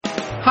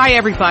Hi,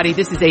 everybody.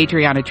 This is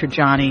Adriana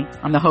Trajani.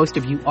 I'm the host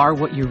of You Are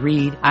What You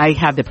Read. I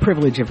have the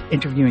privilege of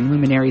interviewing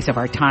luminaries of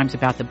our times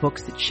about the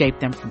books that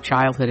shaped them from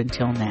childhood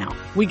until now.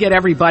 We get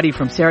everybody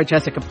from Sarah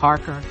Jessica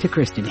Parker to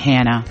Kristen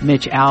Hanna,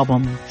 Mitch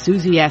Albom,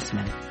 Susie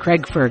Essman,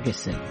 Craig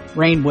Ferguson,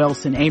 Rainn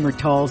Wilson, Amor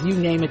Towles, you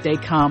name it, they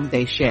come,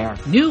 they share.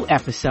 New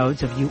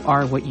episodes of You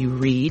Are What You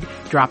Read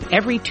drop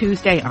every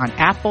Tuesday on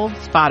Apple,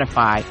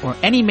 Spotify, or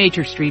any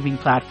major streaming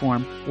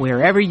platform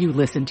wherever you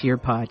listen to your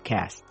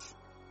podcasts.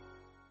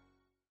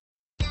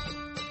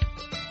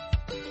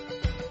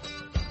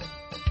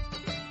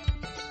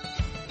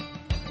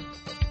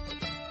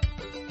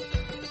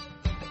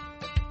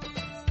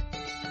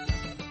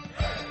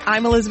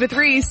 I'm Elizabeth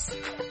Reese.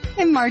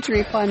 I'm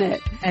Marjorie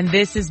Punnett. And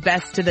this is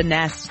Best to the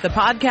Nest, the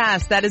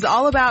podcast that is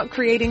all about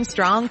creating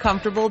strong,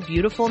 comfortable,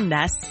 beautiful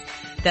nests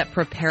that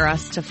prepare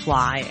us to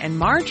fly. And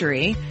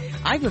Marjorie,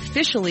 I've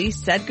officially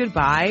said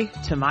goodbye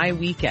to my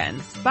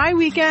weekends. Bye,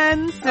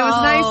 weekends. It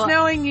was nice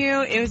knowing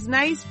you. It was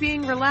nice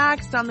being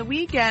relaxed on the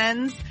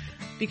weekends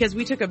because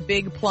we took a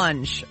big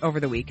plunge over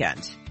the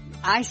weekend.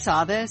 I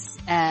saw this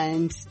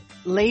and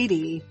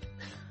lady,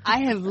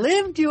 I have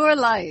lived your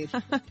life.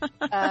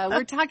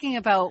 We're talking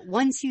about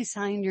once you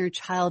sign your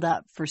child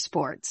up for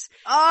sports.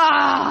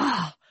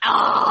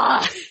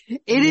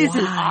 It is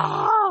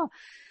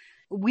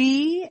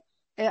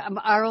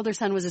our older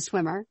son was a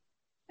swimmer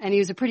and he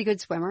was a pretty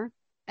good swimmer.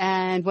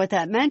 And what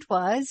that meant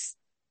was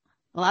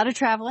a lot of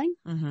traveling,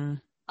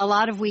 a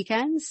lot of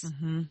weekends.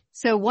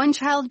 So one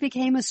child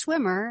became a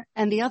swimmer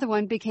and the other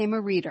one became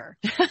a reader.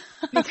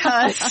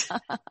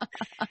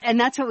 And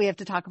that's what we have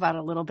to talk about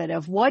a little bit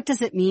of what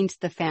does it mean to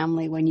the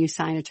family when you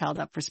sign a child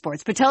up for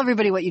sports? But tell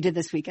everybody what you did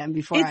this weekend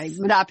before I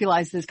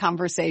monopolize this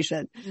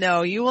conversation.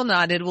 No, you will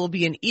not. It will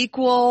be an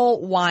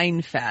equal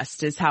wine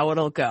fest is how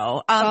it'll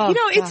go.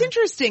 It's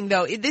interesting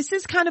though. This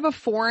is kind of a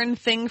foreign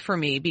thing for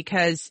me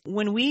because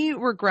when we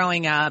were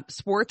growing up,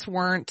 sports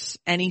weren't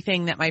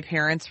anything that my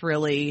parents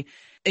really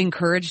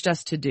encouraged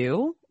us to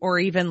do, or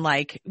even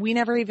like we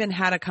never even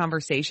had a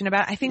conversation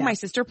about it. I think my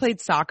sister played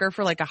soccer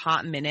for like a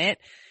hot minute.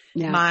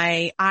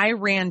 I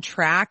ran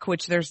track,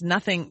 which there's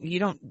nothing, you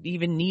don't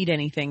even need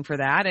anything for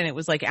that. And it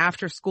was like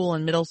after school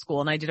and middle school,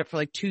 and I did it for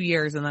like 2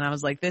 years. And then I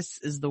was like, this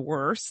is the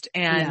worst.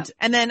 And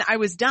then I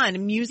was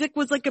done. Music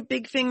was like a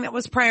big thing that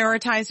was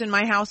prioritized in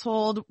my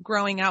household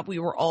growing up.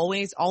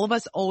 All of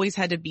us always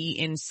had to be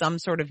in some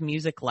sort of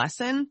music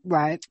lesson.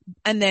 Right.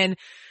 And then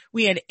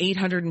we had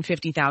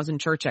 850,000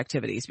 church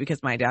activities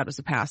because my dad was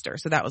a pastor.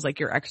 So that was like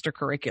your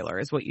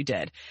extracurricular is what you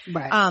did.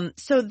 Right.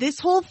 So this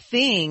whole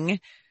thing.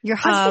 Your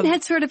husband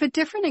had sort of a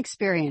different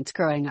experience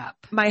growing up.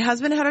 My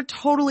husband had a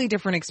totally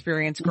different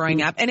experience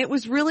growing up, and it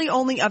was really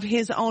only of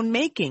his own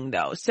making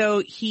though.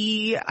 So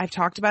I've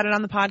talked about it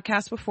on the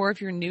podcast before.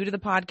 If you're new to the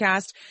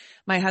podcast,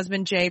 my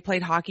husband Jay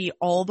played hockey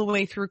all the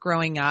way through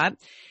growing up,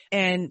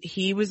 and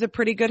he was a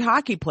pretty good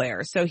hockey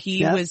player. So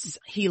he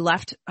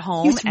left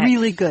home. He was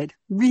really good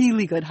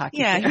hockey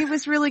player. Yeah, he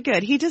was really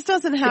good. He just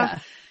doesn't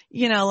have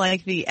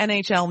like the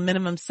NHL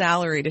minimum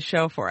salary to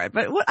show for it.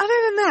 But other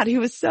than that, he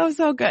was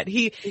so good.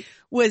 He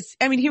was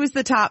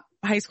the top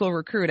high school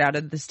recruit out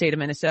of the state of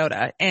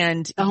Minnesota,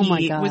 and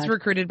he was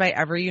recruited by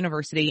every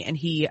university, and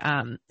he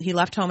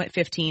left home at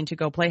 15 to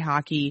go play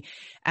hockey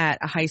at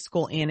a high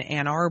school in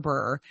Ann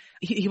Arbor.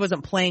 He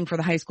wasn't playing for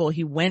the high school.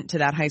 He went to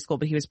that high school,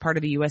 but he was part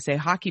of the USA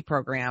hockey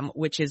program,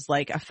 which is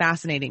like a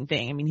fascinating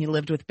thing. I mean, he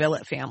lived with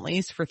billet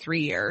families for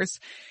 3 years.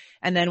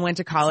 And then went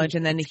to college,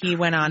 and then he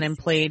went on and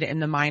played in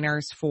the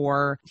minors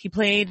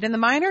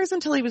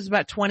until he was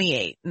about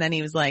 28. And then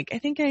he was like, I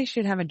think I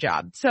should have a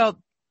job. So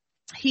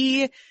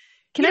he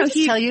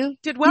tell you,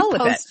 did well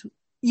with it.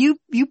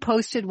 You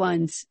posted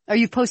once, or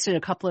you've posted a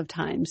couple of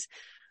times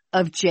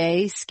of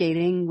Jay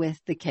skating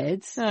with the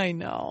kids. I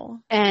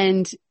know.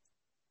 And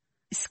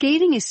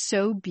skating is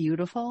so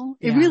beautiful.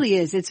 It really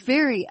is. It's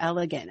very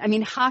elegant. I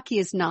mean, hockey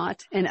is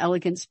not an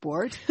elegant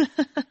sport,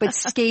 but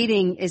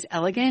skating is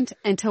elegant.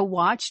 And to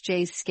watch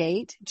Jay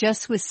skate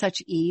just with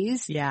such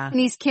ease. Yeah. And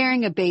he's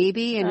carrying a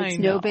baby and it's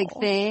no big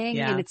thing.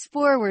 Yeah. And it's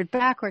forward,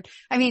 backward.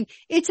 I mean,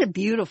 it's a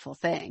beautiful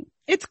thing.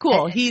 It's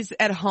cool. He's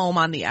at home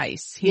on the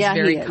ice. He's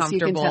very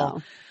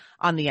comfortable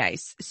on the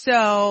ice.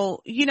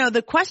 So,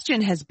 the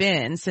question has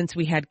been since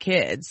we had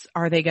kids,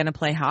 are they going to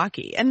play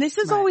hockey? And this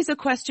is always a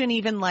question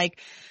even like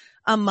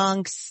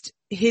amongst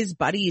his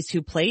buddies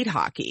who played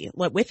hockey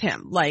with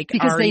him,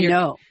 because they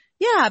know.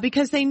 Yeah,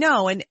 because they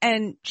know.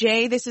 And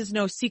Jay, this is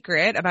no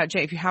secret about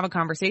Jay. If you have a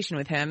conversation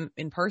with him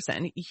in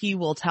person, he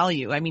will tell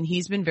you. I mean,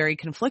 he's been very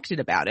conflicted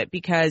about it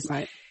because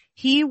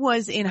he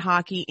was in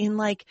hockey in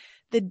like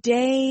the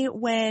day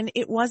when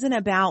it wasn't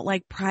about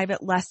like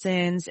private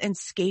lessons and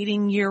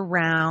skating year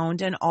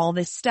round and all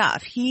this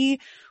stuff.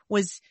 He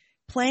was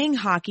playing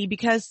hockey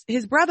because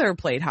his brother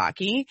played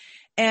hockey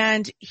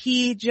and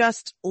he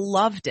just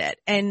loved it.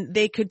 And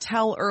they could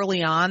tell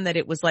early on that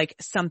it was like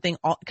something,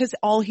 because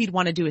all he'd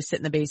want to do is sit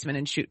in the basement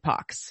and shoot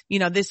pucks.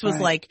 This was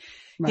like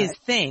his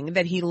thing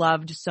that he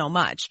loved so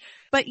much.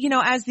 But,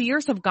 as the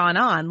years have gone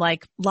on,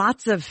 like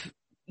lots of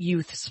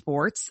youth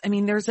sports, I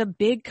mean, there's a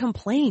big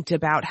complaint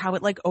about how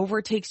it like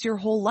overtakes your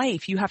whole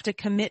life. You have to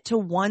commit to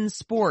one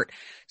sport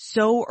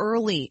so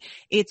early.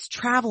 It's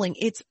traveling.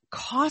 It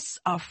costs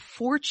a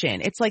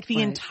fortune. It's like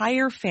the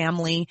entire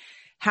family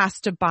has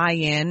to buy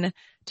in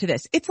to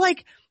this. It's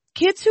like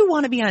kids who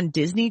want to be on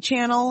Disney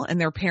Channel and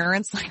their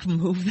parents like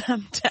move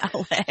them to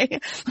LA.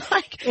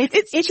 Like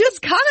it's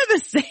just kind of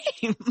the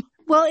same.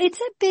 Well, it's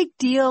a big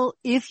deal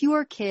if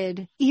your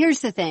kid, here's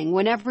the thing,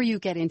 whenever you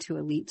get into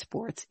elite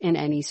sports in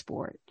any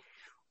sport,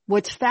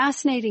 what's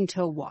fascinating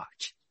to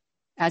watch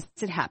as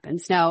it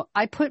happens. Now,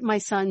 I put my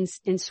sons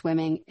in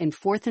swimming in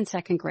 4th and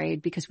 2nd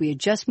grade because we had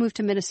just moved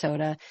to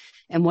Minnesota,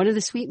 and one of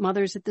the sweet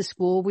mothers at the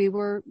school we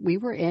were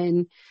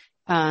in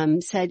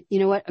said, you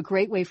know what, a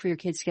great way for your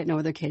kids to get to know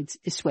other kids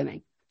is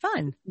swimming.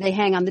 Fun. They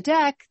hang on the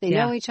deck. They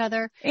know each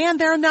other. And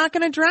they're not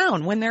going to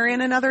drown when they're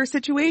in another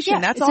situation. Yeah,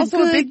 that's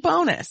also a big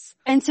bonus.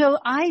 And so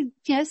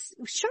yes,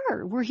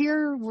 sure, we're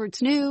here,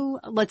 it's new,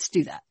 let's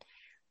do that.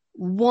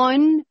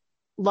 One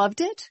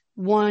loved it,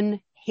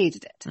 one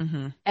hated it.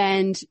 Mm-hmm.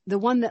 And the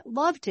one that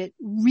loved it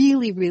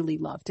really, really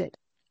loved it.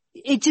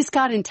 It just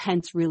got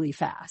intense really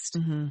fast.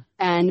 Mm-hmm.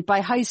 And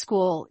by high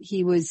school,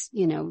 he was,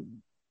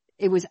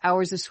 it was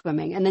hours of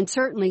swimming. And then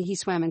certainly he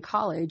swam in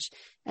college,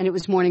 and it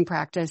was morning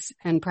practice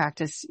and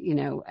practice,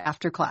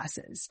 after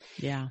classes.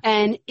 Yeah.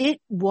 And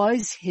it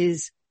was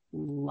his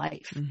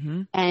life.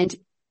 Mm-hmm. And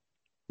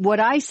what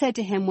I said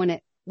to him when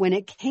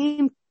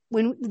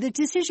the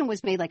decision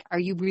was made, like, are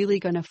you really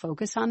going to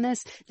focus on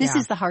this? This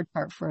is the hard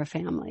part for a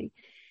family,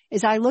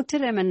 is I looked at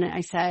him and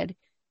I said,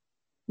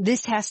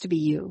 this has to be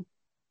you.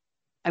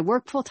 I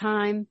work full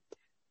time.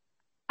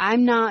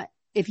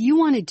 If you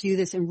want to do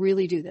this and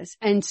really do this,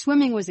 and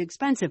swimming was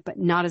expensive, but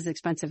not as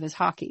expensive as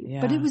hockey,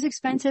 but it was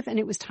expensive and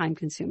it was time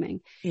consuming.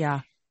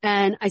 Yeah.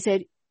 And I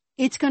said,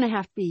 it's going to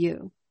have to be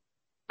you.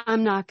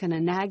 I'm not going to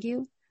nag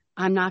you.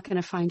 I'm not going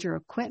to find your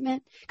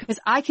equipment, because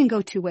I can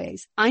go two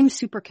ways. I'm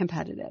super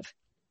competitive.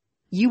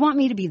 You want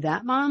me to be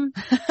that mom?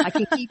 I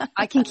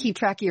can keep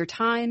track of your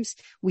times.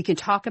 We can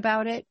talk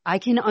about it. I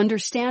can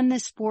understand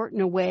this sport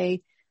in a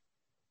way.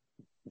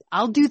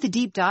 I'll do the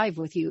deep dive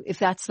with you if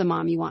that's the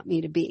mom you want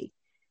me to be.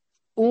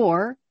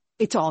 Or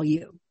it's all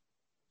you,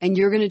 and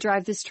you're going to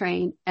drive this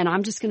train, and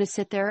I'm just going to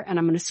sit there and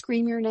I'm going to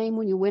scream your name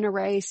when you win a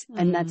race,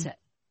 and that's it.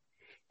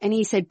 And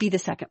he said, be the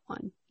second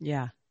one.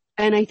 Yeah.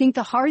 And I think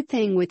the hard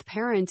thing with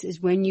parents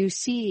is when you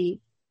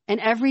see,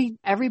 and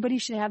everybody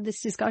should have this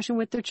discussion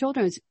with their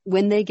children, is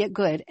when they get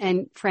good,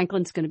 and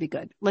Franklin's going to be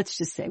good. Let's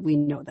just say we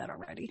know that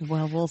already.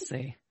 Well, we'll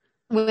see.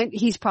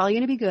 He's probably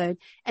going to be good.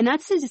 And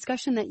that's the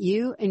discussion that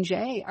you and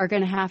Jay are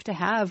going to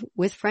have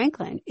with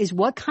Franklin, is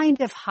what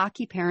kind of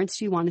hockey parents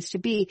do you want us to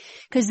be?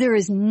 Because there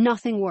is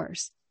nothing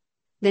worse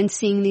than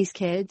seeing these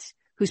kids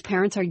whose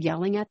parents are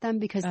yelling at them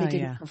because they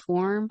didn't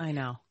perform. I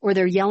know. Or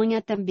they're yelling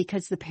at them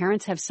because the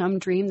parents have some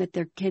dream that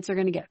their kids are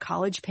going to get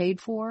college paid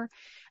for.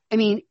 I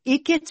mean,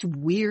 it gets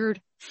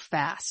weird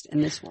fast in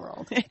this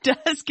world. It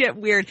does get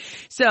weird.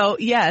 So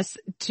yes,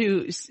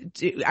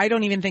 I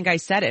don't even think I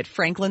said it.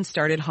 Franklin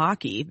started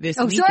hockey this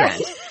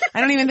weekend.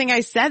 I don't even think I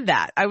said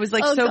that. I was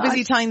like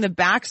busy telling the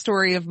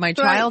backstory of my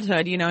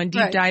childhood, and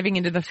deep diving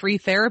into the free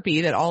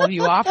therapy that all of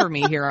you offer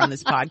me here on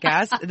this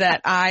podcast,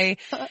 that I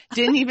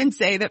didn't even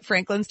say that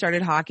Franklin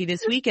started hockey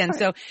this weekend.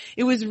 So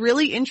it was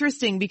really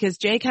interesting because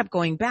Jay kept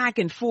going back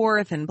and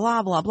forth and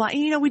blah, blah, blah.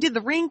 And, we did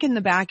the rink in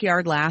the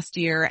backyard last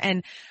year,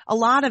 and a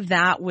lot of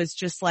that was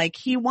just like,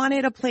 he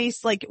wanted a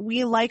place, like,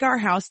 we like our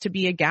house to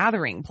be a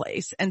gathering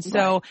place. And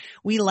so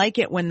we like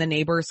it when the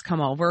neighbors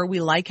come over.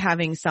 We like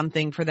having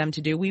something for them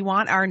to do. We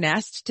want our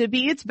nest to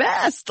be its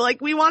best.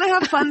 Like, we want to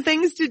have fun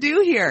things to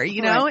do here,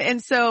 know?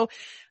 And so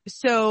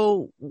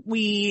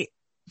we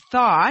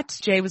thought,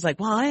 Jay was like,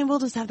 well, we'll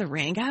just have the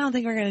rink. I don't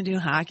think we're going to do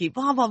hockey,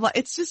 blah, blah, blah.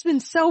 It's just been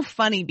so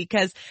funny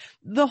because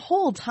the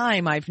whole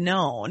time I've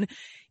known,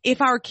 if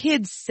our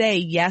kids say,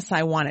 yes,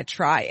 I want to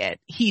try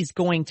it, he's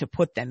going to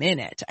put them in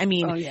it. I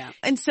mean,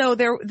 and so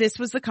this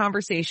was the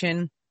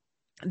conversation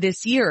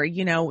this year.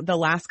 The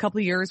last couple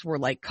of years were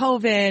like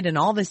COVID and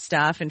all this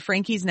stuff. And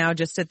Frankie's now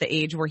just at the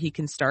age where he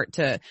can start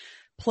to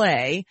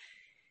play.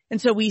 And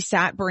so we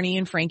sat Bernie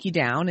and Frankie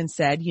down and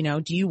said,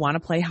 do you want to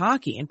play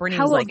hockey? And Bernie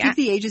was like, how old?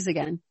 Give the ages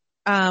again.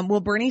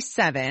 Well, Bernie's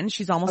 7.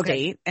 She's almost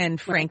 8. And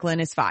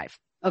Franklin is 5.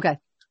 Okay.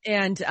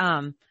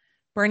 And,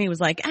 Bernie was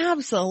like,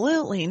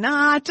 absolutely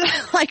not.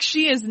 Like,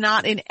 she is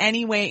not in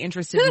any way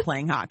interested in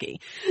playing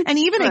hockey. And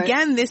even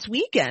again this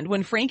weekend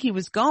when Frankie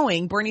was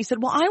going, Bernie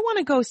said, well, I want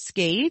to go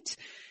skate.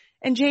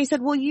 And Jay said,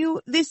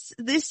 well, this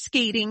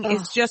skating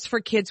is just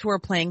for kids who are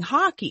playing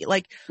hockey.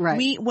 Like,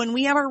 when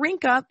we have our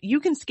rink up, you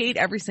can skate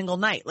every single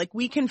night. Like,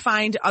 we can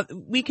find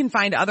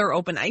other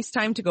open ice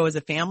time to go as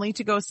a family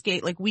to go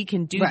skate. Like, we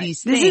can do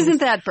these things. This isn't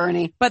that,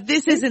 Bernie. But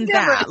this isn't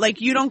that.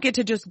 Like, you don't get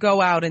to just go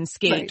out and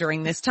skate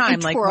during this time.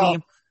 And like,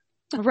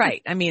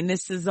 Right. I mean,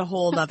 this is a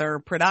whole other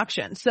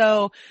production.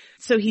 So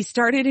he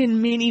started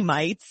in mini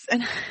mites,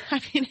 and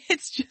I mean,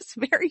 it's just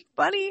very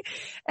funny.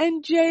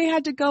 And Jay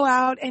had to go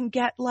out and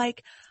get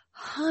like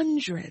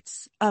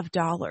hundreds of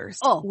dollars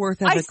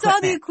worth of I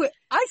equipment.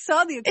 I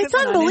saw the equipment. It's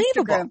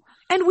unbelievable. On Instagram.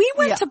 And we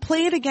went to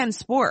Play It Again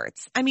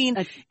Sports. I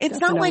mean, it's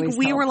not like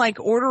we were like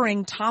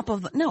ordering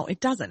no, it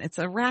doesn't. It's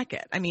a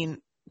racket. I mean,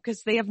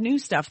 because they have new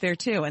stuff there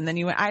too. And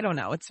then I don't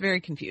know. It's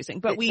very confusing,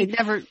 but it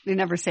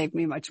never saved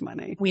me much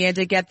money. We had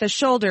to get the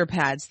shoulder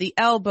pads, the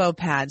elbow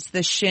pads,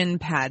 the shin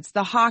pads,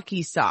 the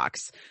hockey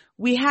socks.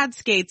 We had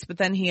skates, but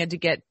then he had to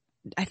get,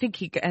 I think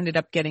he ended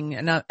up getting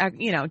enough,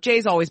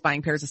 Jay's always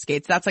buying pairs of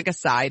skates. That's like a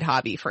side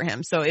hobby for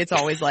him. So it's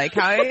always like,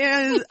 I'll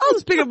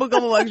just pick up a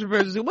couple extra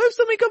pairs of skates. What if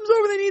somebody comes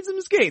over, they need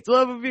some skates? We'll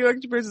have a few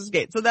extra pairs of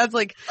skates. So that's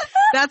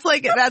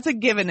a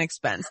given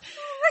expense.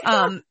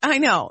 I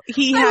know.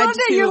 I love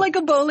that you're like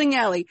a bowling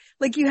alley.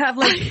 Like you have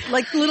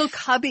like little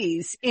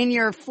cubbies in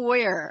your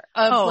foyer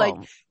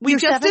of we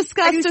just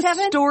discussed a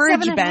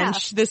storage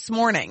bench this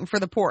morning for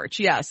the porch.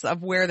 Yes.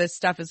 Of where this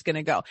stuff is going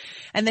to go.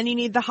 And then you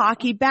need the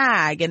hockey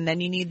bag, and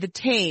then you need the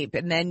tape,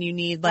 and then you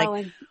need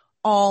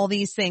all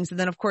these things. And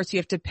then of course you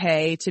have to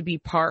pay to be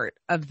part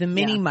of the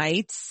mini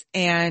mites,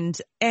 and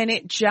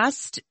it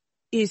just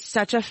is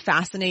such a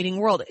fascinating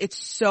world. It's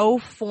so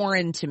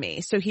foreign to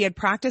me. So he had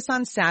practice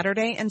on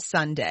Saturday and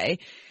Sunday.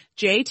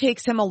 Jay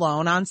takes him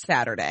alone on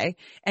Saturday,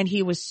 and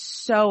he was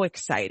so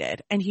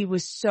excited, and he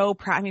was so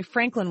proud. I mean,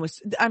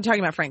 I'm talking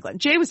about Franklin.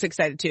 Jay was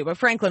excited too, but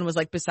Franklin was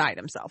like beside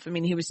himself. I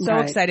mean, he was so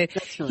excited.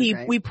 Really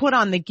we put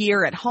on the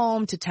gear at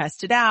home to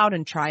test it out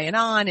and try it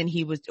on, and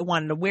he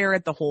wanted to wear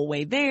it the whole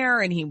way there,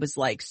 and he was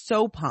like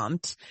so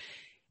pumped.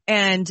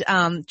 And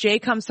Jay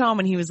comes home,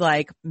 and he was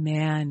like,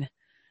 man,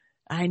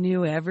 I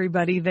knew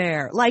everybody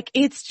there. Like,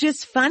 it's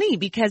just funny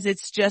because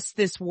it's just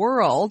this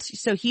world.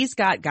 So he's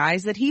got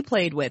guys that he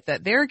played with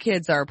that their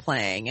kids are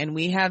playing, and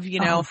we have,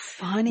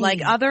 funny.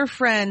 like other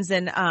friends,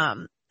 and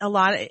a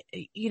lot of,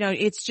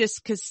 it's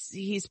just because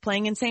he's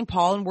playing in St.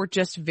 Paul, and we're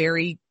just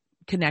very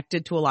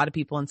connected to a lot of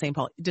people in St.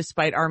 Paul,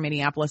 despite our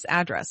Minneapolis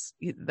address.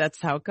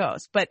 That's how it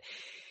goes. But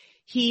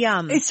he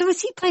so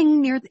is he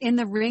playing in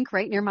the rink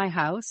right near my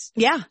house?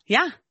 Yeah.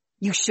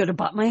 You should have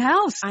bought my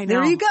house. I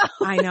know. There you go.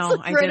 I know.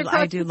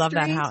 I do love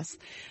that house.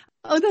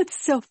 Oh, that's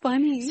so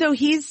funny. So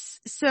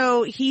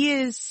he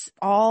is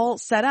all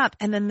set up.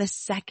 And then the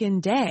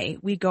second day,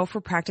 we go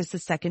for practice the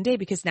second day,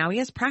 because now he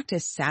has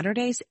practice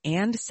Saturdays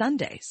and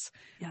Sundays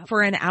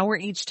for an hour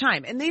each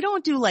time. And they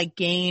don't do like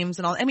games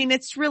and all. I mean,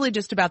 it's really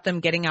just about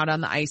them getting out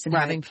on the ice and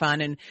having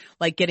fun and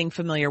like getting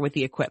familiar with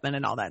the equipment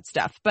and all that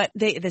stuff. But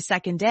the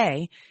second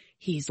day,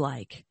 he's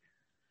like,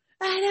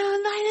 I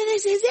don't like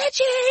this is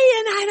itchy,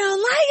 and I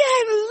don't like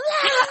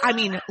it. I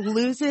mean,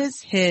 loses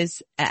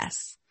his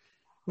S.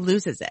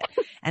 Loses it.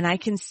 And I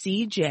can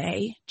see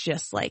Jay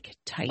just like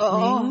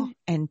tightening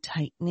and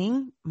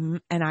tightening.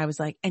 And I was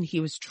like, and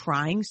he was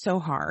trying so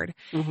hard.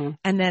 Mm-hmm.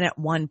 And then at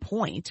one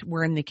point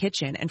we're in the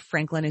kitchen, and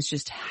Franklin is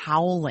just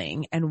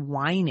howling and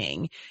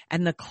whining,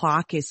 and the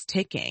clock is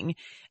ticking.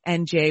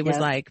 And Jay was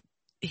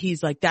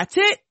he's like, that's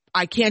it.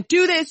 I can't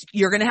do this.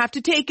 You're going to have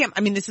to take him.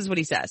 I mean, this is what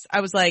he says. I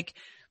was like,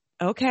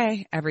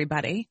 okay,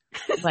 everybody,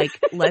 like,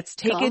 let's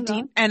take it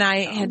deep. And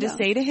I had to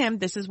say to him,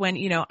 this is when,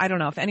 I don't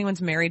know if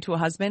anyone's married to a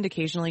husband,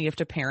 occasionally you have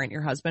to parent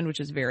your husband, which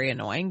is very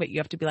annoying, but you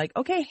have to be like,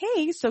 okay,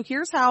 hey, so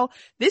here's how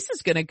this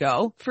is going to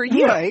go for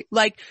you. Right.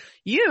 Like,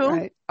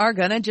 you are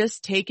going to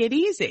just take it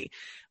easy.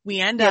 We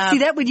end up. See,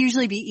 that would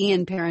usually be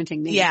Ian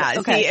parenting me. Yeah.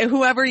 Okay. See,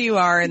 whoever you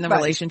are in the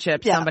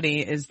relationship, somebody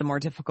is the more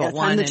difficult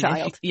one. I'm the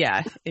child.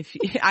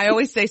 I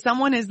always say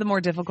someone is the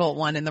more difficult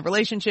one in the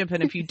relationship.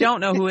 And if you don't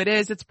know who it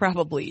is, it's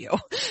probably you.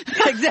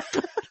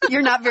 Exactly.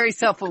 You're not very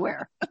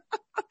self-aware.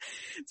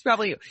 It's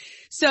probably you.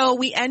 So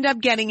we end up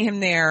getting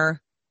him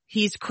there.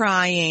 He's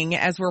crying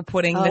as we're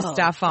putting the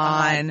stuff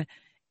on. God.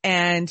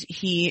 And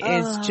he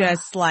is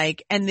just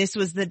like, and this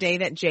was the day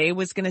that Jay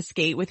was going to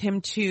skate with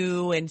him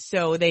too. And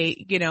so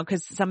they,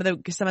 cause some of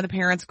the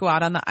parents go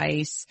out on the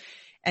ice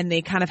and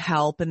they kind of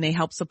help, and they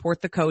help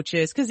support the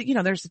coaches. Cause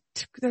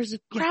there's a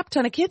crap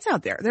ton of kids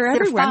out there. They're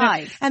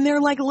everywhere. And they're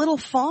like little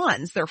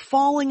fawns. They're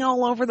falling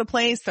all over the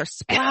place. They're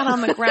splat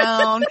on the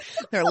ground.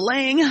 They're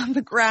laying on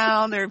the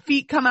ground. Their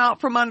feet come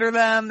out from under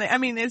them. I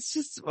mean, it's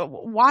just a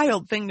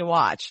wild thing to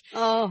watch.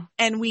 Oh.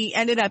 And we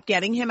ended up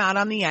getting him out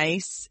on the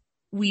ice.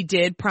 We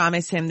did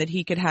promise him that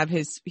he could have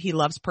he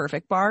loves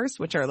Perfect bars,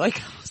 which are like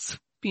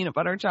peanut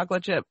butter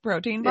chocolate chip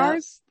protein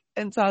bars.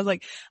 And so I was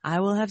like,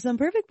 I will have some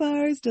Perfect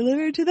bars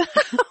delivered to the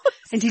house.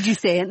 And did you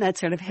say it in that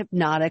sort of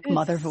hypnotic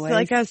mother voice?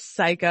 Like a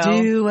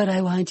psycho. Do what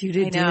I want you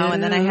to do.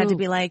 And then I had to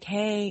be like,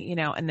 hey,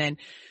 and then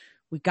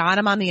we got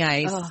him on the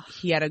ice.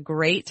 He had a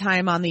great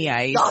time on the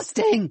ice.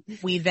 Exhausting.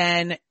 We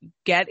then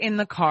get in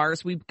the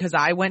cars. Because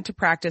I went to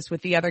practice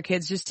with the other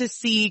kids just to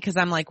see, because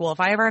I'm like, well, if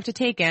I ever have to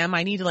take him,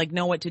 I need to like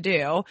know what to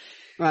do.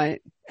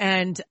 Right.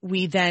 And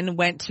we then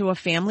went to a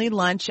family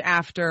lunch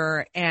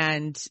after,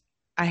 and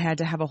I had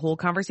to have a whole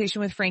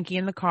conversation with Frankie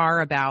in the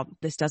car about,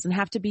 this doesn't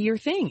have to be your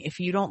thing. If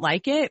you don't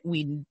like it,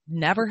 we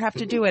never have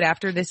to do it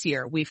after this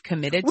year. We've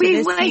committed to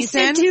this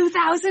season. We wasted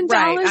 $2,000,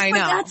 right, I know.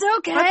 But that's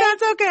okay. But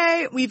that's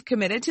okay. We've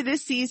committed to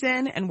this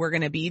season, and we're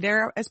going to be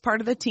there as part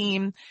of the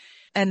team.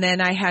 And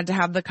then I had to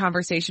have the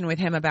conversation with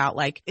him about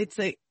like,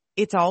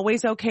 it's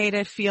always okay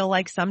to feel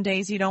like some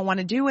days you don't want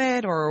to do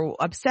it or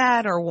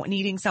upset or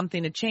needing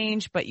something to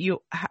change, but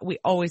we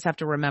always have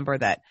to remember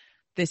that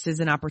this is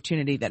an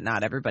opportunity that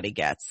not everybody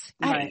gets.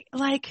 Right.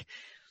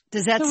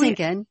 Does that sink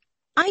in?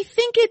 I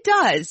think it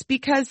does,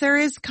 because there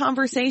is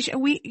conversation.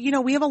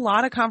 We have a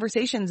lot of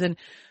conversations, and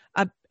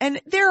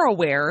they're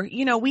aware,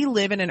 we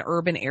live in an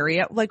urban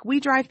area. Like, we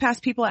drive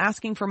past people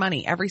asking for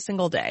money every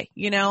single day,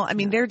 I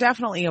mean, they're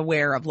definitely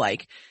aware of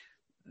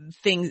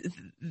things that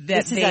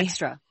this is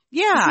extra.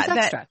 Yeah.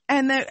 Extra.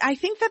 I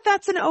think that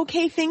that's an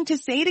okay thing to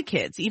say to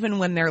kids, even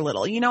when they're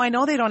little. I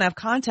know they don't have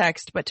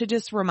context, but to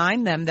just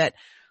remind them that,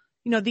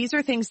 these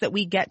are things that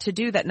we get to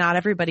do that not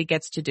everybody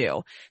gets to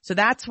do. So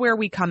that's where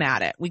we come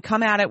at it. We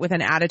come at it with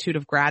an attitude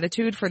of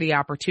gratitude for the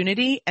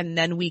opportunity, and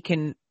then we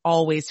can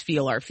always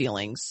feel our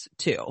feelings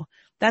too.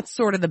 That's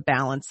sort of the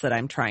balance that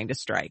I'm trying to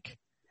strike.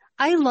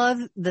 I love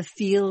the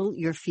feel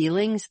your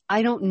feelings.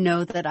 I don't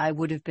know that I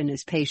would have been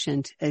as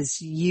patient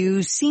as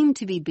you seem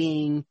to be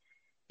being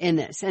in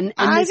this. And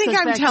I think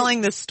I'm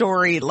telling the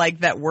story like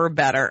that we're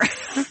better.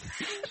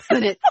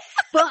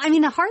 Well, I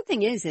mean, the hard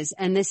thing is,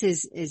 and this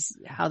is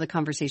how the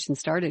conversation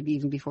started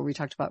even before we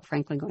talked about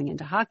Franklin going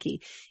into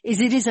hockey, is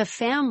it is a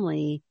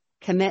family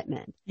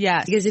commitment.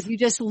 Yes. Because if you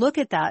just look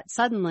at that,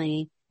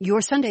 suddenly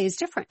your Sunday is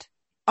different.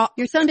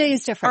 Your Sunday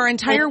is different. Our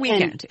entire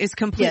weekend is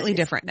completely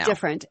different now.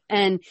 Different.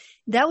 And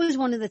that was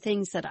one of the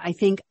things that I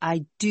think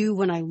I do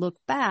when I look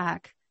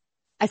back,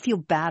 I feel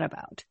bad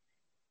about.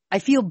 I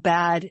feel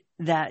bad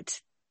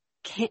that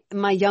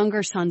my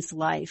younger son's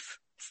life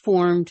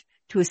formed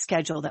to a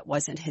schedule that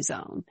wasn't his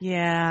own.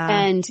 Yeah.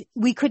 And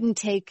we couldn't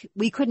take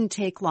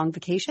long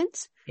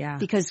vacations. Yeah.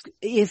 Because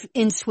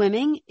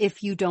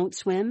if you don't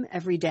swim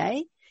every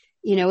day,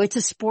 it's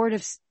a sport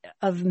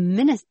of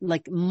minutes,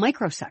 like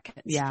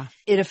microseconds. Yeah.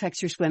 It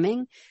affects your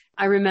swimming.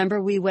 I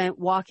remember we went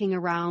walking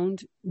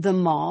around the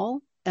mall,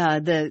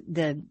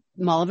 the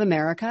Mall of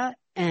America,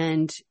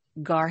 and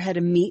Gar had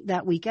a meet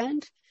that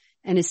weekend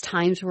and his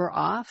times were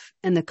off,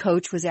 and the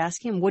coach was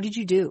asking him, what did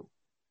you do?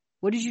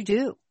 What did you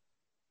do?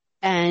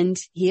 And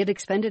he had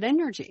expended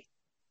energy,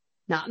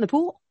 not in the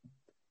pool,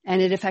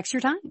 and it affects your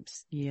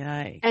times.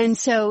 Yikes. And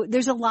so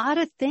there's a lot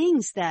of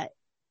things that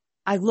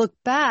I look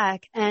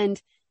back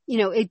and,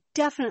 it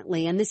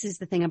definitely, and this is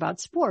the thing about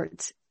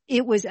sports,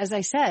 it was, as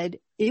I said,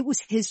 it was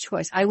his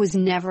choice. I was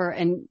never,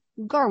 and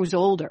Gar was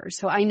older,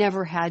 so I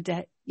never had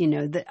to,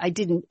 I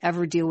didn't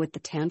ever deal with the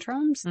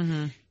tantrums,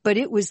 but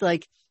it was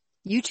like,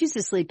 you choose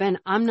to sleep in,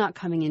 I'm not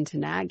coming in to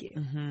nag you.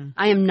 Mm-hmm.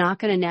 I am not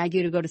going to nag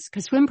you to go to,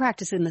 because swim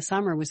practice in the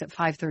summer was at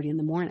 5:30 in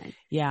the morning.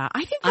 Yeah.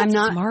 I think that's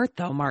smart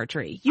though,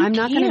 Marjorie. I'm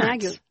not going to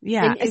nag you.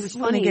 Yeah. It was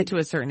when they get to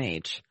a certain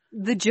age.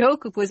 The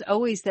joke was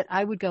always that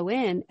I would go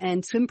in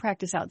and swim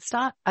practice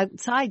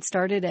outside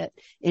started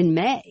in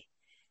May,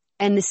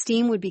 and the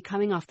steam would be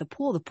coming off the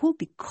pool. The pool would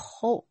be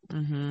cold.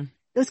 Mm-hmm.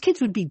 Those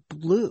kids would be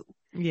blue.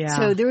 Yeah.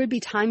 So there would be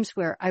times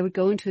where I would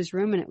go into his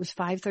room and it was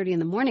 5:30 in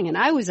the morning and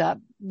I was up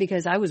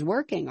because I was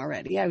working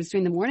already. I was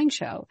doing the morning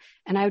show,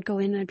 and I would go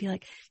in and I'd be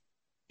like,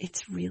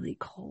 it's really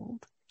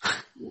cold.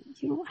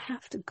 You don't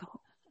have to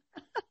go.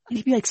 And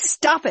he'd be like,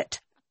 stop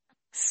it.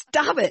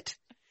 Stop it.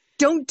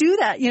 Don't do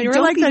that. You were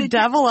like the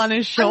devil on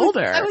his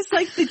shoulder. I was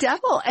like the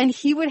devil, and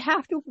he would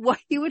have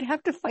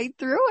to fight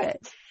through it.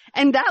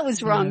 And that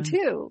was wrong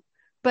too.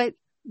 But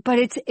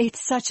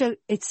it's such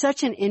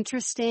an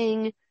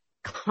interesting,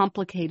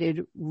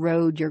 complicated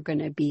road you're going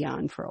to be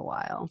on for a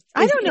while.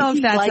 I don't know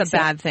if that's a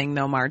bad thing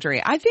though,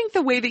 Marjorie. I think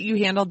the way that you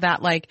handled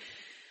that,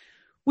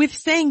 with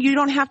saying you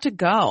don't have to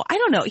go, I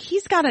don't know.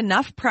 He's got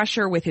enough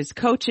pressure with his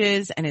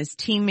coaches and his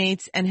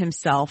teammates and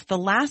himself. The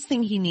last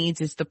thing he needs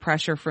is the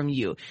pressure from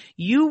you.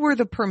 You were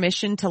the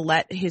permission to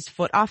let his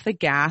foot off the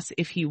gas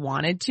if he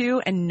wanted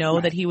to, and know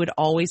that he would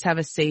always have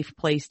a safe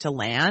place to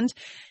land.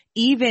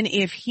 Even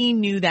if he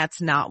knew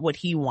that's not what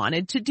he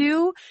wanted to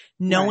do,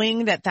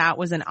 knowing that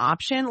was an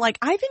option.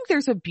 I think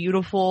there's a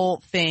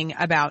beautiful thing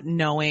about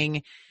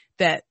knowing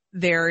that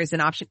there is an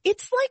option.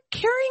 It's like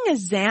carrying a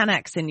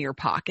Xanax in your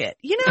pocket.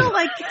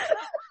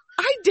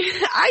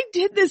 I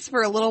did this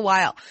for a little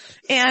while,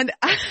 and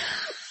I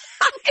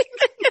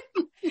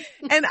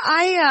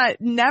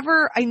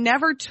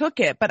never took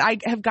it, but I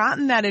have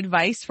gotten that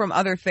advice from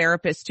other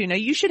therapists too. Now,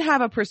 you should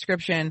have a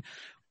prescription,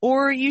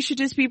 or you should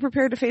just be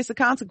prepared to face the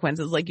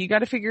consequences. You got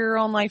to figure your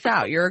own life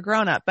out. You're a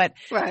grown up. But,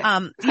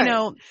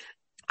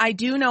 I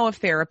do know of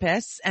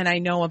therapists, and I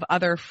know of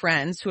other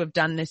friends who have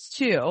done this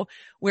too,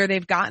 where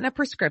they've gotten a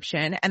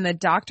prescription and the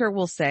doctor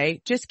will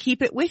say, just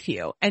keep it with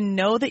you and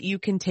know that you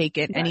can take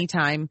it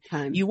anytime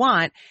you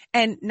want.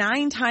 And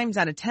 9 times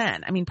out of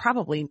 10,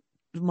 probably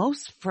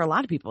for a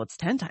lot of people, it's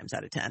 10 times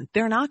out of 10.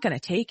 They're not going to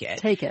take it.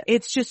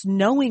 It's just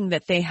knowing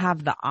that they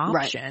have the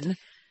option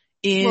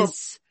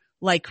is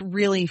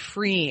really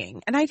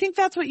freeing. And I think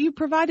that's what you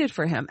provided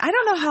for him. I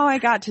don't know how I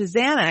got to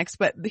Xanax,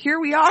 but here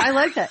we are. I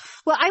like that.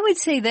 Well, I would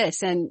say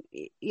this, and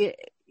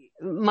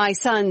my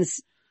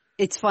sons,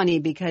 it's funny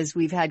because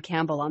we've had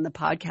Campbell on the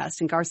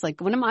podcast, and Garth's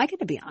like, when am I going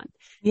to be on?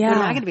 Yeah. When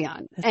am I going to be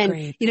on? That's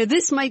great.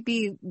 This might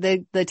be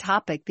the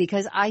topic,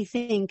 because I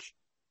think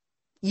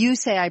you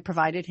say I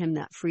provided him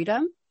that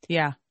freedom.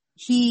 Yeah.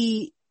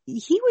 He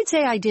would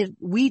say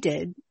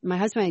my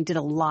husband and I did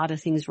a lot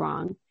of things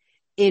wrong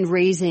in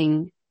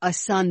raising a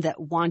son that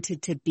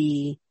wanted to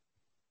be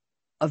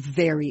a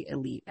very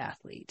elite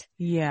athlete.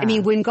 Yeah. I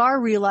mean, when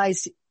Gar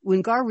realized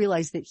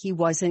that he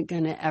wasn't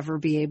going to ever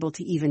be able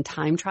to even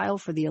time trial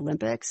for the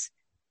Olympics,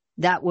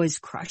 that was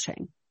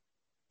crushing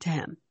to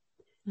him.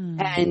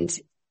 And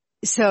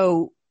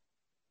so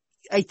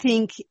I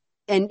think,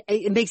 and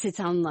it makes it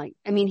sound like,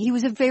 I mean, he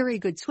was a very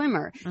good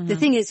swimmer. The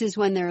thing is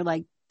when they're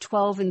like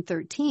 12 and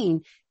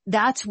 13,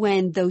 that's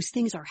when those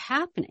things are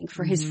happening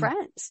for his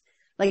friends.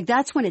 Like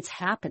that's when it's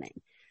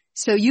happening.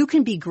 So you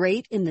can be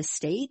great in the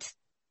state,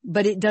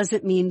 but it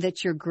doesn't mean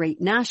that you're great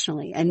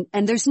nationally. And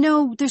there's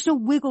no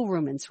wiggle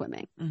room in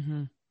swimming.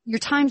 Your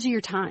times are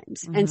your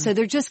times. And so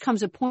there just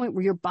comes a point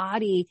where your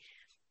body,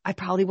 I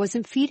probably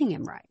wasn't feeding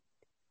him right.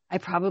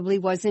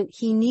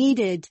 He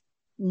needed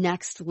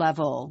next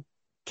level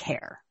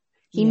care.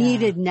 He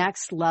needed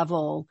next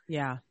level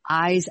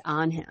eyes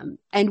on him.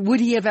 And would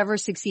he have ever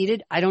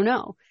succeeded? I don't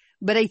know.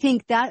 But I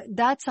think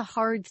that's a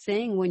hard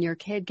thing when your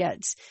kid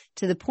gets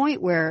to the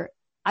point where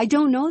I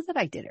don't know that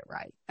I did it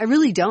right. I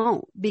really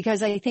don't,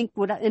 because I think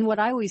what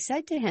I always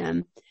said to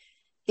him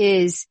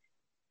is,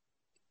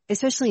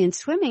 especially in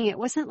swimming, it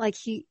wasn't like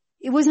the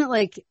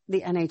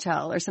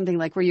NHL or something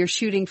like where you're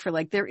shooting for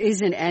like, there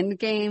is an end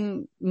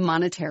game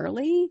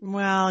monetarily.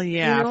 Well,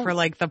 yeah, you know? For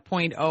like the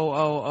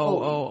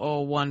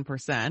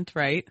 0.00001%,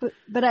 right?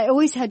 But I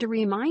always had to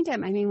remind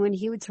him, I mean, when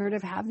he would sort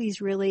of have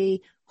these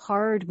really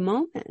hard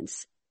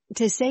moments,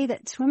 to say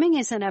that swimming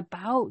isn't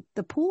about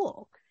the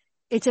pool.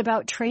 It's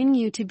about training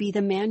you to be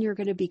the man you're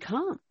going to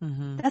become.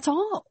 That's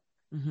all.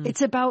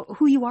 It's about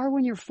who you are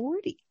when you're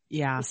 40.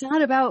 Yeah. It's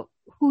not about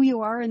who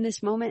you are in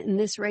this moment, in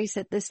this race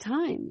at this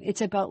time.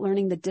 It's about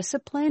learning the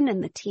discipline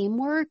and the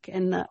teamwork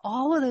and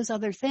all of those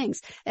other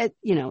things. It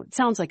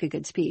sounds like a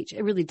good speech.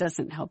 It really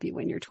doesn't help you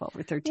when you're 12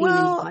 or 13 and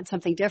you want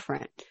something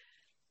different.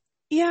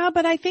 Yeah,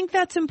 but I think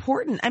that's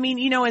important. I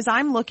mean, as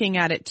I'm looking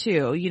at it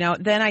too,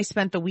 then I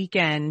spent the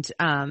weekend,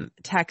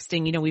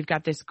 texting, we've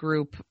got this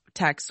group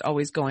text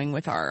always going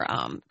with our,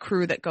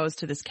 crew that goes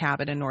to this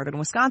cabin in northern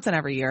Wisconsin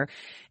every year.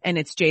 And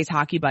it's Jay's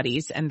hockey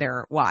buddies and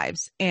their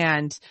wives.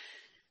 And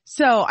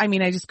so, I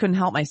mean, I just couldn't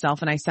help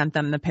myself, and I sent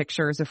them the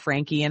pictures of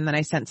Frankie, and then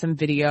I sent some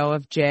video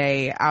of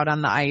Jay out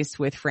on the ice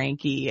with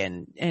Frankie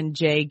and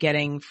Jay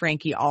getting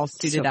Frankie all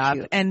suited up.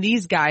 Cute. And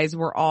these guys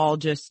were all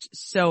just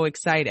so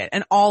excited.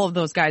 And all of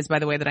those guys, by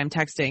the way, that I'm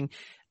texting,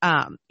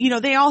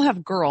 they all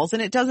have girls,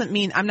 and it doesn't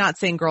mean, I'm not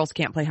saying girls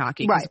can't play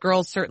hockey, because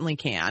girls certainly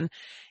can.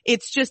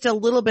 It's just a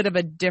little bit of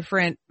a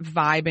different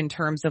vibe in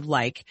terms of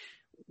like,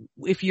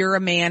 if you're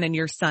a man and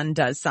your son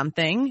does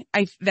something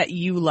that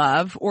you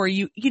love, or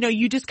you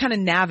just kind of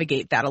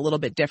navigate that a little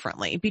bit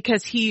differently,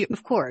 because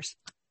of course,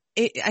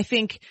 I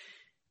think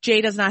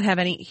Jay does not have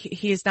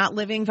he is not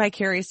living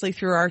vicariously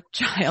through our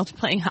child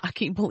playing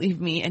hockey,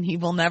 believe me, and he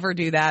will never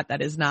do that.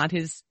 That is not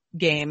his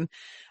game.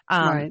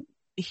 Right.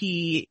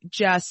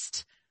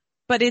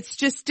 But it's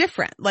just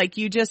different. Like,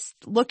 you just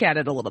look at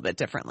it a little bit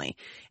differently.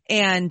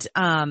 And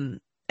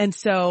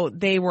so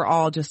they were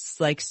all just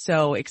like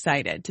so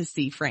excited to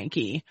see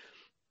Frankie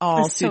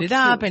all suited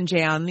up and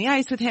Jay on the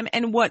ice with him.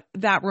 And what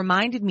that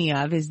reminded me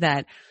of is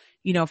that,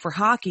 for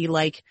hockey,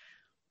 like,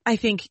 I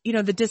think,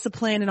 the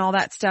discipline and all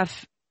that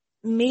stuff,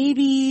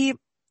 maybe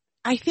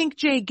I think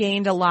Jay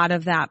gained a lot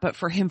of that, but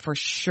for him, for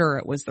sure,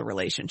 it was the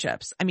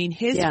relationships. I mean,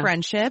 his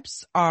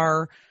friendships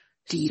are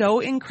deep.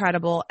 So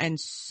incredible and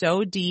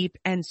so deep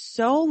and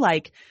so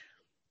like,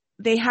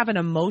 they have an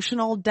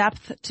emotional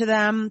depth to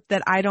them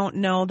that I don't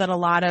know that a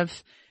lot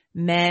of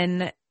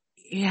men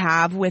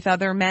have with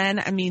other men.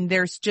 I mean,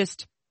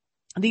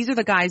 these are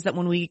the guys that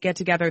when we get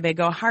together, they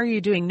go, how are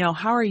you doing? No,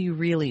 how are you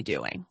really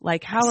doing?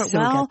 Like,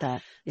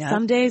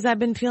 some days I've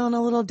been feeling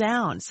a little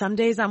down. Some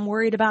days I'm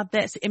worried about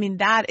this. I mean,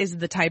 that is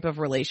the type of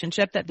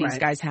relationship that these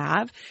guys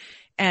have.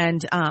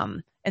 And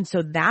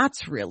so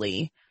that's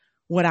really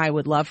what I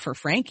would love for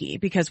Frankie,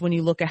 because when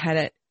you look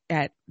ahead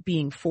at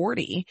being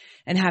 40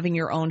 and having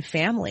your own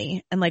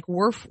family, and like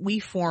we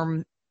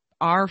form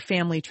our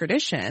family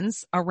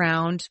traditions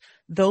around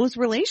those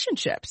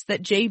relationships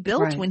that Jay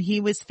built when he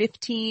was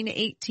 15,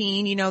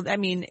 18, I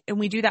mean, and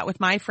we do that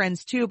with my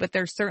friends too, but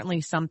there's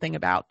certainly something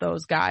about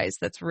those guys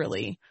that's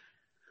really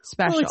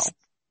special. Well,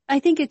 I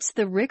think it's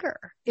the rigor.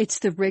 It's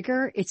the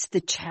rigor. It's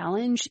the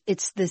challenge.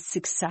 It's the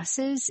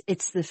successes.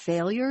 It's the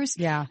failures.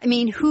 Yeah. I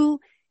mean,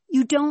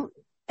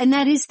 and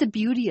that is the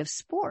beauty of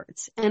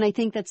sports. And I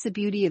think that's the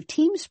beauty of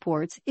team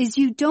sports, is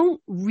you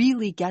don't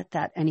really get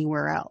that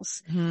anywhere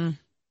else.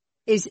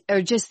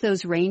 Are just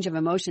those range of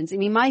emotions. I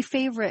mean, my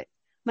favorite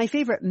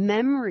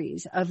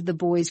memories of the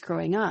boys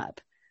growing up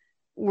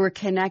were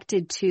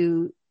connected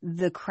to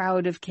the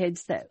crowd of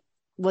kids there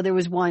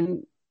was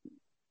one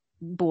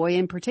boy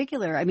in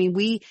particular. I mean,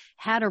 we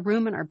had a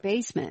room in our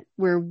basement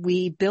where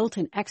we built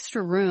an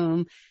extra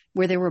room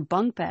where there were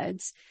bunk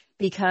beds,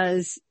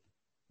 because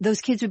those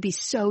kids would be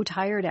so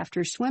tired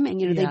after swimming.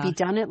 They'd be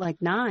done at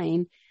like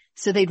 9.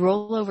 So they'd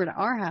roll over to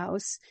our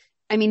house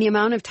I mean, the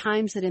amount of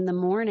times that in the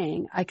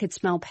morning I could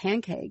smell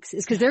pancakes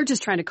is because they're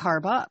just trying to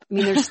carb up. I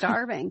mean, they're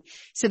starving.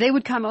 So they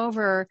would come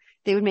over,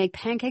 they would make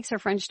pancakes or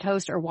French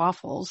toast or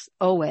waffles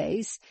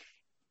always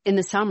in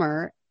the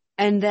summer.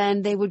 And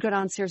then they would go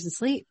downstairs and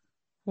sleep.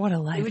 What a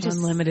life.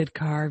 Unlimited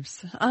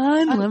carbs.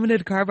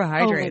 Unlimited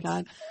carbohydrates. Oh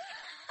my God.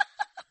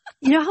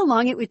 You know how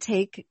long it would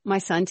take my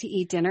son to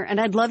eat dinner?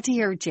 And I'd love to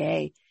hear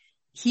Jay.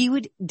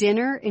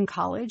 Dinner in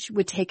college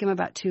would take him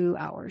about 2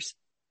 hours.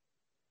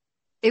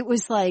 It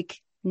was like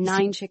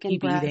 9 chicken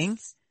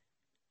breasts,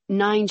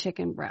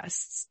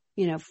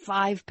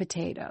 5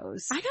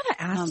 potatoes. I gotta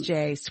ask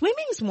Jay,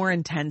 swimming's more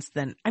intense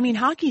than, I mean,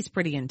 hockey's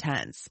pretty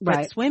intense, but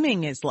right.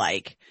 Swimming is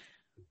like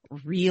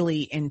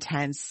really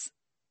intense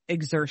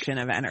exertion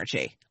of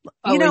energy.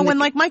 You know, when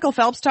like Michael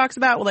Phelps talks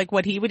about like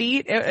what he would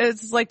eat,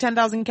 it's like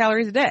 10,000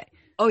 calories a day.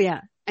 Oh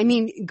yeah. I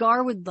mean,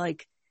 Gar would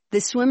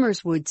the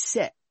swimmers would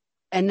sit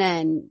and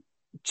then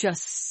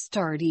just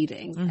start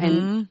eating. Mm-hmm.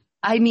 And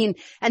I mean,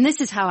 and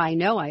this is how I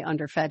know I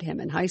underfed him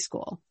in high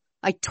school.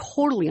 I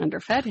totally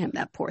underfed him,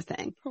 that poor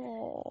thing.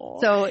 Oh.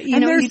 So,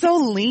 and they're so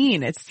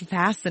lean. It's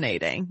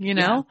fascinating, you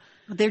know?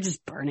 Yeah. They're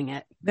just burning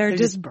it. They're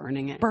just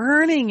burning it.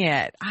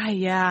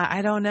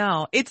 I don't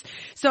know.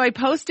 So I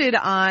posted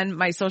on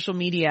my social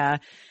media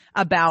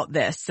about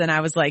this and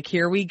I was like,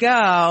 here we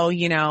go,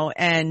 you know,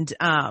 and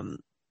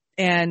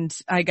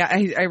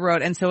I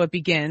wrote, and so it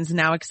begins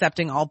now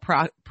accepting all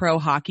pro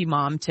hockey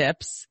mom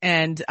tips.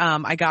 And,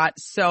 I got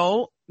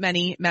so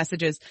many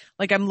messages.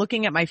 Like I'm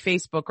looking at my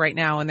Facebook right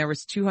now and there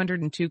was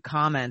 202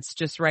 comments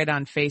just right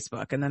on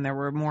Facebook. And then there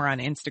were more on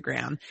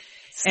Instagram.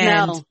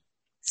 Smell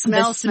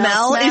is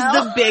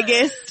the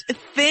biggest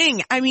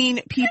thing. I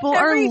mean, people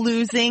are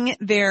losing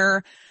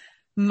their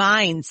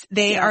minds.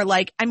 They are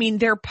like, I mean,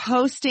 they're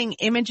posting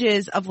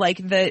images of like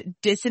the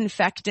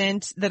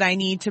disinfectant that I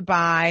need to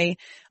buy.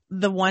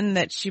 The one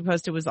that she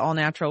posted was all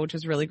natural, which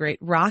was really great.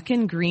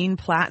 Rockin' Green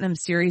Platinum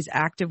Series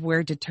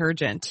Activewear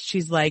Detergent.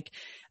 She's like,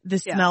 the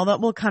smell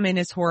that will come in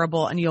is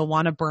horrible and you'll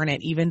want to burn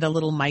it. Even the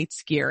little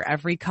mites gear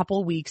every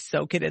couple weeks,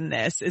 soak it in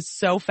this. Is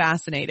so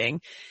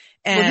fascinating.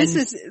 And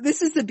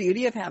this is the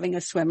beauty of having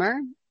a swimmer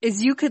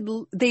is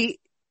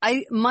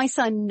my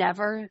son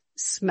never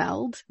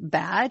smelled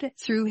bad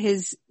through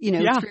his,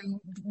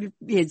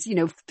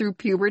 through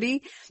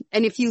puberty.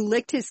 And if you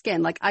licked his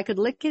skin, like I could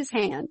lick his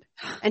hand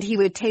and he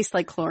would taste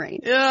like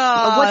chlorine.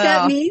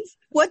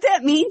 What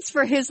that means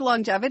for his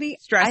longevity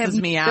stresses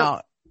me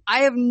out.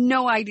 I have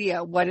no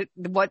idea what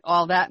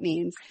all that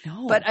means,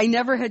 but I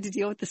never had to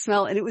deal with the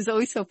smell. And it was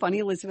always so funny,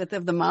 Elizabeth,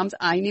 of the moms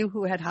I knew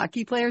who had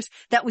hockey players.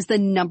 That was the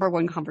number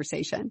one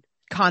conversation.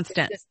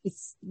 Constant.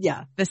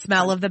 The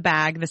smell of the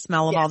bag, the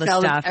smell of all the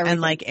stuff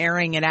and like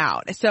airing it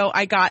out. So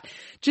I got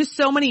just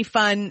so many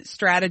fun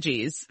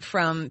strategies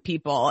from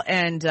people.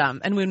 And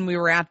when we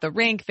were at the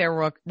rink, there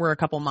were a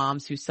couple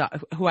moms who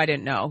I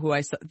didn't know, who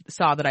I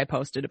saw that I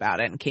posted about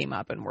it and came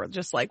up and were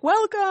just like,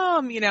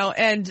 welcome,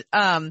 and,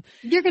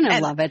 you're going to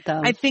love it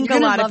though. I think a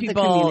lot of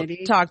people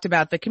talked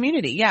about the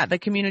community. Yeah. The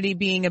community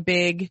being a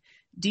big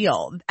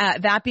deal.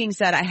 That being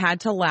said, I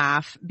had to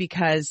laugh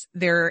because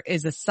there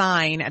is a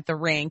sign at the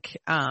rink,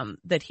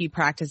 that he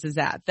practices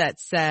at that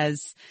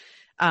says,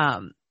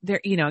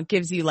 it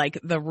gives you like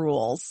the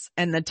rules.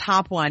 And the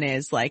top one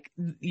is like,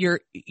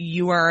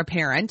 you are a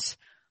parent.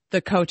 The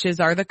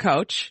coaches are the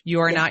coach. You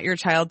are not your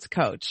child's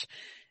coach.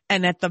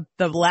 And at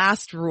the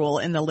last rule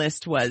in the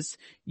list was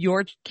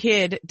your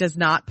kid does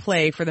not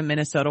play for the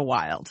Minnesota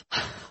Wild.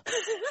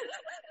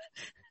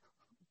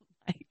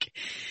 Like,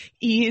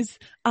 ease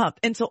up.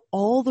 And so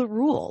all the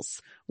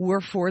rules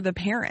were for the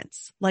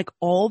parents. Like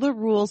all the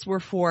rules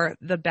were for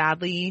the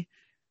badly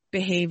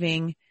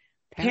behaving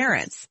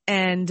parents.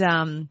 And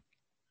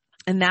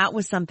that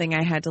was something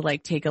I had to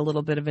like take a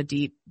little bit of a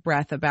deep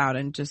breath about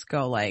and just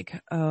go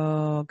like,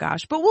 oh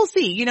gosh, but we'll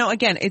see.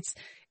 Again, it's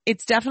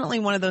definitely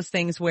one of those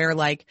things where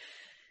like,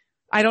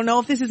 I don't know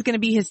if this is going to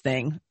be his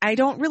thing. I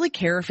don't really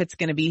care if it's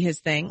going to be his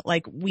thing.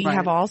 Like we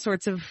have all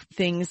sorts of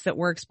things that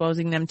we're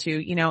exposing them to,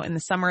 in the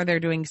summer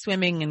they're doing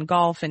swimming and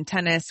golf and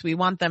tennis. We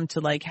want them to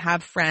like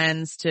have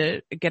friends,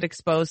 to get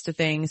exposed to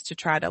things, to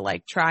try to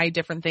like try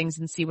different things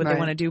and see what they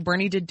want to do.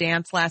 Bernie did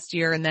dance last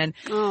year and then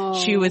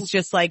she was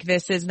just like,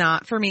 this is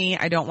not for me.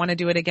 I don't want to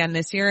do it again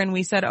this year. And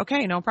we said,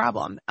 okay, no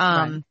problem.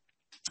 And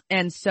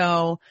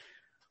so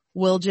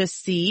we'll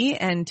just see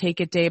and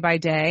take it day by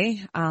day.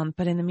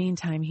 But in the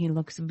meantime, he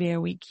looks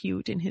very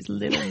cute in his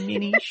little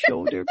mini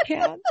shoulder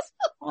pads.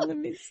 All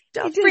of his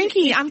stuff.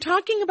 Frankie, I'm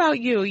talking about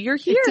you. You're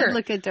here. You did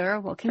look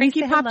adorable.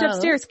 Frankie popped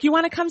upstairs. Do you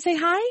want to come say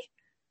hi?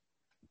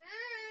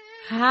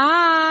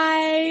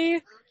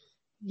 Hi.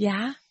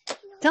 Yeah.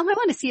 Tell him I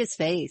want to see his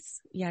face.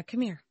 Yeah,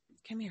 come here.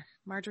 Come here.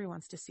 Marjorie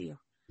wants to see you.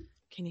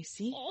 Can you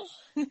see?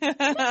 Buddy,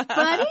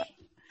 how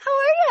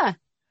are you?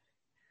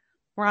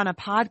 We're on a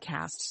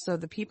podcast, so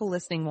the people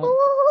listening won't.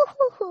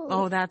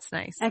 Oh, that's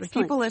nice. Excellent.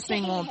 The people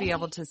listening won't be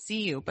able to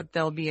see you, but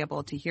they'll be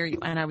able to hear you.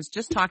 And I was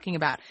just talking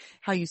about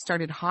how you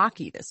started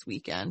hockey this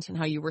weekend and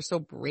how you were so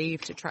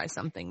brave to try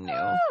something new.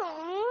 I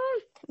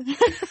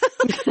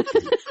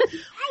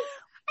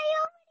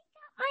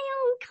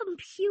own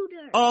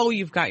computer. Oh,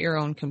 you've got your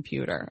own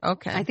computer.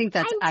 Okay. I think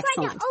that's excellent. I'm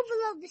trying to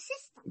overload the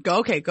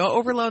system. Go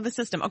overload the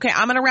system. Okay,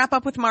 I'm going to wrap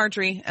up with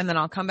Marjorie, and then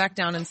I'll come back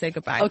down and say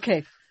goodbye.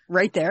 Okay,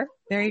 right there.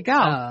 There you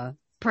go.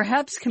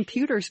 Perhaps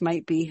computers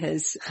might be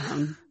his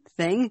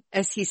thing,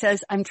 as he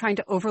says, I'm trying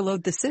to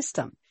overload the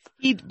system.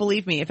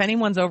 Believe me, if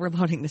anyone's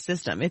overloading the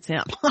system, it's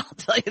him. I'll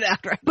tell you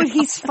that right now. But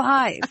he's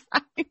 5,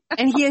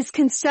 and he has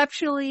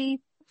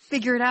conceptually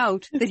figured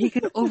out that he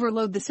can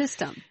overload the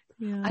system.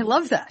 Yeah. I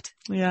love that.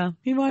 Yeah,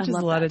 he watches a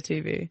lot of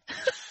TV.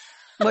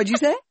 What'd you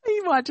say?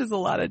 He watches a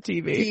lot of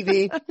TV.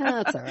 TV.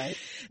 That's all right.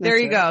 There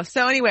you go.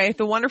 So anyway,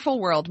 The Wonderful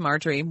World,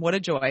 Marjorie. What a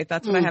joy.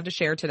 That's what I have to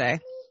share today.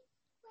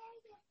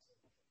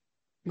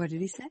 What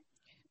did he say?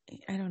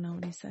 I don't know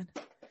what he said.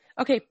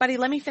 Okay, buddy,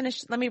 let me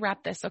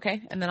wrap this,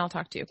 okay? And then I'll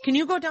talk to you. Can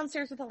you go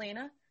downstairs with Elena?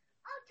 I'll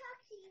talk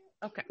to you.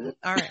 Okay.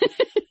 All right.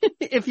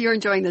 If you're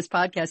enjoying this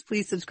podcast,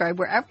 please subscribe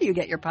wherever you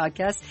get your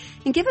podcasts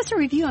and give us a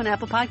review on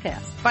Apple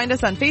Podcasts. Find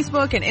us on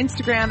Facebook and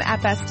Instagram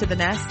at Best to the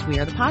Nest. We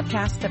are the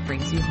podcast that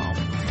brings you home.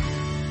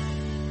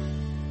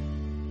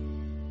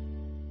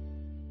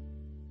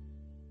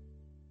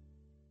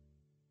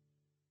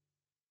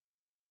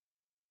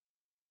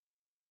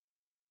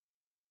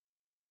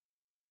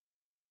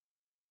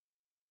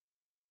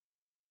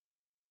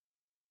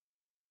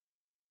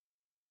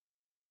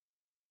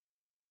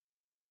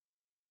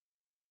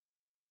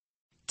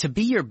 To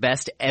be your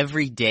best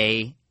every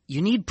day,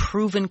 you need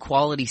proven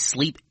quality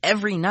sleep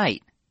every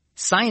night.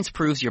 Science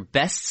proves your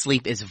best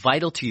sleep is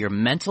vital to your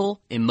mental,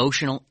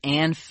 emotional,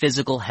 and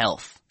physical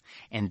health.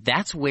 And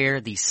that's where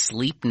the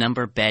Sleep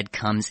Number bed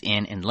comes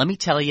in. And let me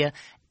tell you,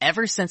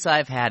 ever since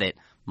I've had it,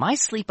 my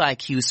sleep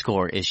IQ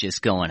score is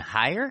just going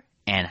higher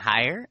and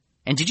higher.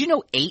 And did you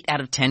know 8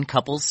 out of 10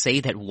 couples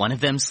say that one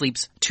of them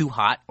sleeps too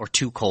hot or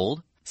too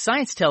cold?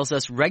 Science tells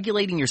us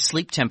regulating your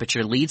sleep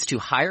temperature leads to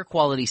higher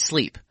quality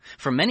sleep.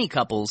 For many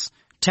couples,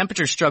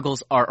 temperature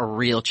struggles are a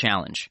real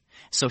challenge.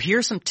 So here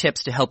are some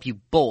tips to help you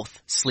both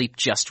sleep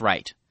just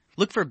right.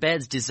 Look for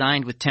beds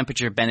designed with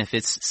temperature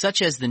benefits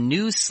such as the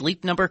new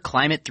Sleep Number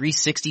Climate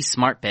 360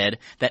 Smart Bed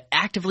that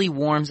actively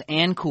warms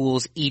and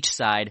cools each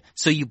side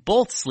so you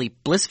both sleep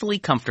blissfully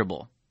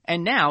comfortable.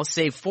 And now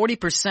save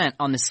 40%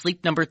 on the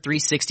Sleep Number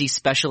 360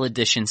 Special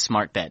Edition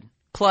Smart Bed.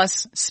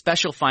 Plus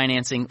special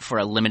financing for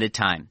a limited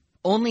time.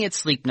 Only at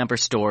Sleep Number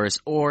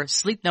stores or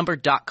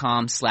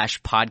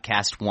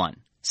sleepnumber.com/podcast1.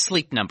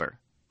 Sleep Number,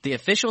 the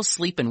official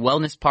sleep and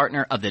wellness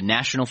partner of the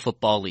National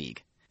Football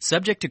League.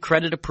 Subject to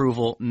credit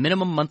approval,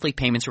 minimum monthly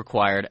payments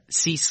required.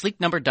 See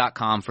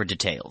sleepnumber.com for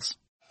details.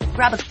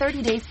 Grab a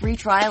 30-day free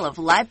trial of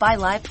Live by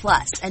Live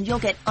Plus, and you'll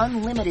get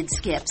unlimited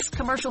skips,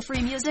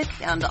 commercial-free music,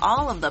 and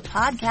all of the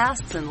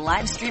podcasts and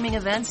live streaming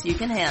events you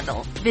can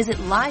handle. Visit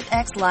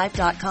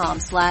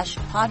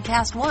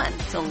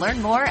livexlive.com/podcast1 to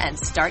learn more and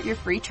start your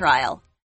free trial.